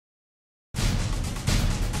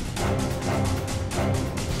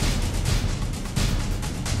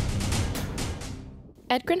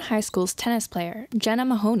Edgren High School's tennis player, Jenna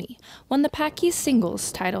Mahoney, won the PacEast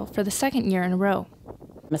singles title for the second year in a row.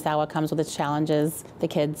 Misawa comes with its challenges. The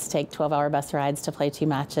kids take 12-hour bus rides to play 2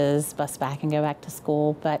 matches, bus back and go back to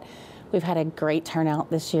school, but we've had a great turnout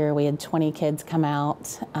this year. We had 20 kids come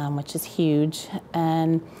out, which is huge,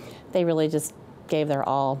 and they really just gave their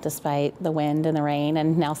all despite the wind and the rain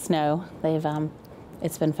and now snow.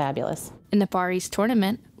 It's been fabulous. In the FarEast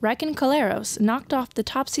Tournament, Ryken Calleros knocked off the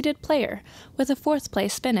top-seeded player with a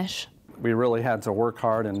 4th-place finish. We really had to work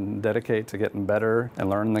hard and dedicate to getting better and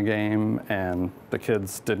learn the game, and the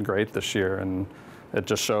kids did great this year, and it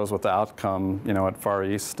just shows with the outcome, you know, at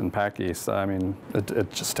FarEast and PacEast. I mean, it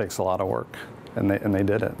just takes a lot of work, and they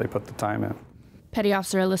did it. They put the time in. Petty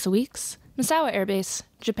Officer Alyssa Weeks, Misawa Air Base,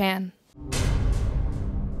 Japan.